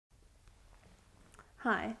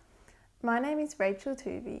Hi, my name is Rachel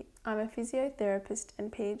Toovey. I'm a physiotherapist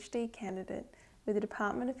and PhD candidate with the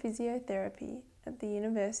Department of Physiotherapy at the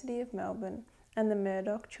University of Melbourne and the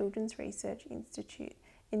Murdoch Children's Research Institute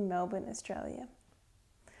in Melbourne, Australia.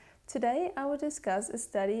 Today I will discuss a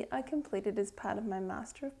study I completed as part of my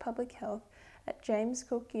Master of Public Health at James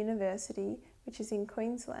Cook University, which is in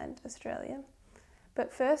Queensland, Australia.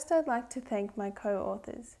 But first I'd like to thank my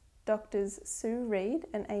co-authors, Drs. Sue Reid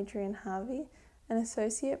and Adrian Harvey, and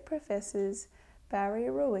Associate Professors Barry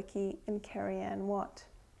Rowicki and Kerry-Ann Watt.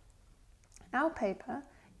 Our paper,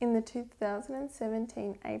 in the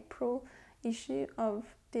 2017 April issue of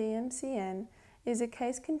DMCN, is a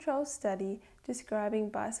case control study describing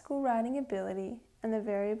bicycle riding ability and the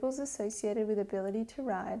variables associated with ability to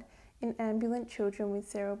ride in ambulant children with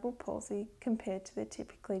cerebral palsy compared to their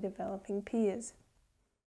typically developing peers.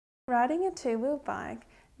 Riding a two-wheel bike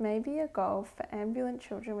may be a goal for ambulant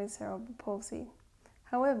children with cerebral palsy.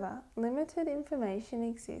 However, limited information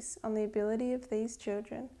exists on the ability of these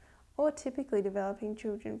children, or typically developing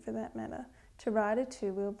children for that matter, to ride a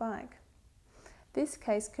two-wheel bike. This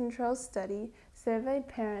case control study surveyed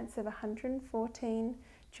parents of 114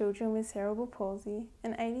 children with cerebral palsy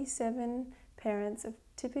and 87 parents of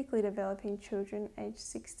typically developing children aged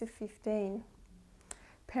 6 to 15.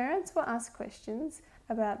 Parents were asked questions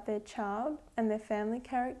about their child and their family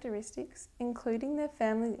characteristics, including their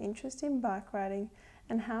family's interest in bike riding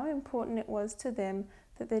and how important it was to them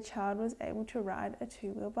that their child was able to ride a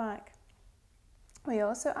two-wheel bike. We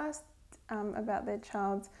also asked about their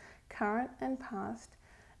child's current and past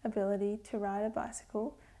ability to ride a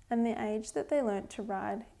bicycle and the age that they learnt to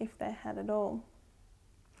ride, if they had at all.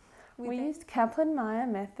 We used Kaplan-Meier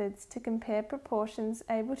methods to compare proportions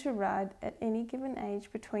able to ride at any given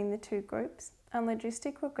age between the two groups, and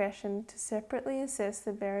logistic regression to separately assess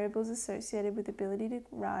the variables associated with ability to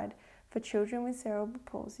ride for children with cerebral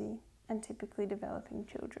palsy and typically developing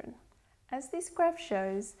children. As this graph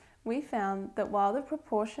shows, we found that while the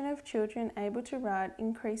proportion of children able to ride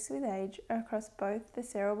increased with age across both the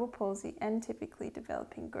cerebral palsy and typically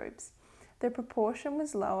developing groups, the proportion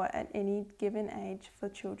was lower at any given age for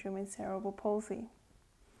children with cerebral palsy.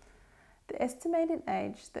 The estimated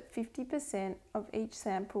age that 50% of each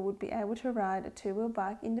sample would be able to ride a two-wheel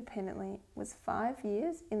bike independently was 5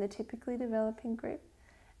 years in the typically developing group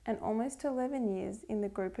and almost 11 years in the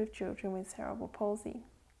group of children with cerebral palsy.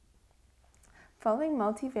 Following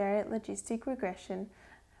multivariate logistic regression,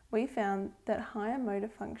 we found that higher motor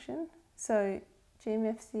function, so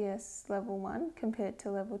GMFCS level 1 compared to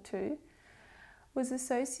level 2, was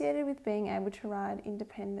associated with being able to ride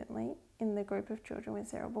independently in the group of children with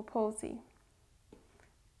cerebral palsy.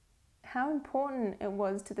 How important it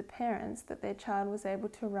was to the parents that their child was able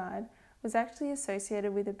to ride was actually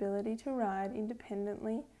associated with ability to ride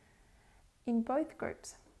independently in both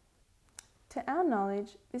groups. To our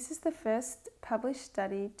knowledge, this is the first published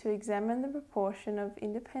study to examine the proportion of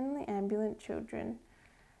independently ambulant children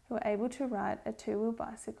who are able to ride a two-wheel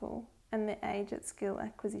bicycle and their age at skill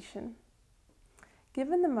acquisition.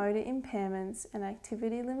 Given the motor impairments and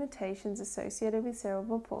activity limitations associated with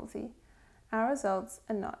cerebral palsy, our results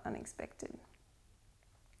are not unexpected.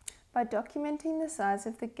 By documenting the size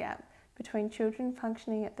of the gap between children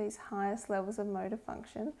functioning at these highest levels of motor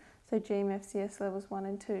function, so GMFCS levels 1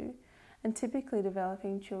 and 2, and typically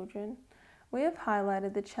developing children, we have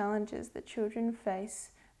highlighted the challenges that children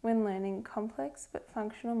face when learning complex but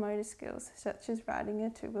functional motor skills such as riding a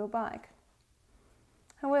two-wheel bike.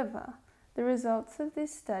 However, the results of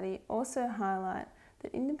this study also highlight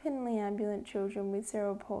that independently ambulant children with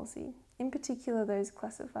cerebral palsy, in particular those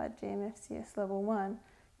classified GMFCS level 1,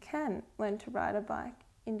 can learn to ride a bike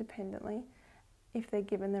independently if they're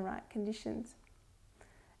given the right conditions.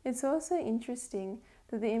 It's also interesting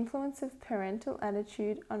that the influence of parental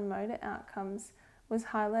attitude on motor outcomes was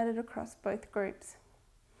highlighted across both groups.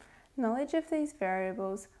 Knowledge of these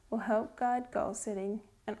variables will help guide goal setting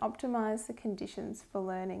and optimize the conditions for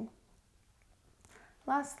learning.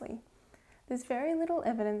 Lastly, there's very little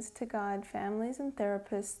evidence to guide families and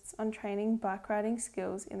therapists on training bike riding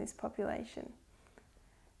skills in this population.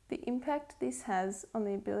 The impact this has on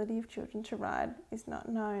the ability of children to ride is not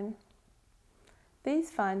known.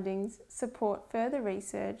 These findings support further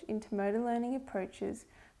research into motor learning approaches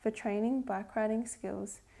for training bike riding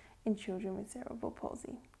skills in children with cerebral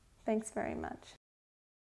palsy. Thanks very much.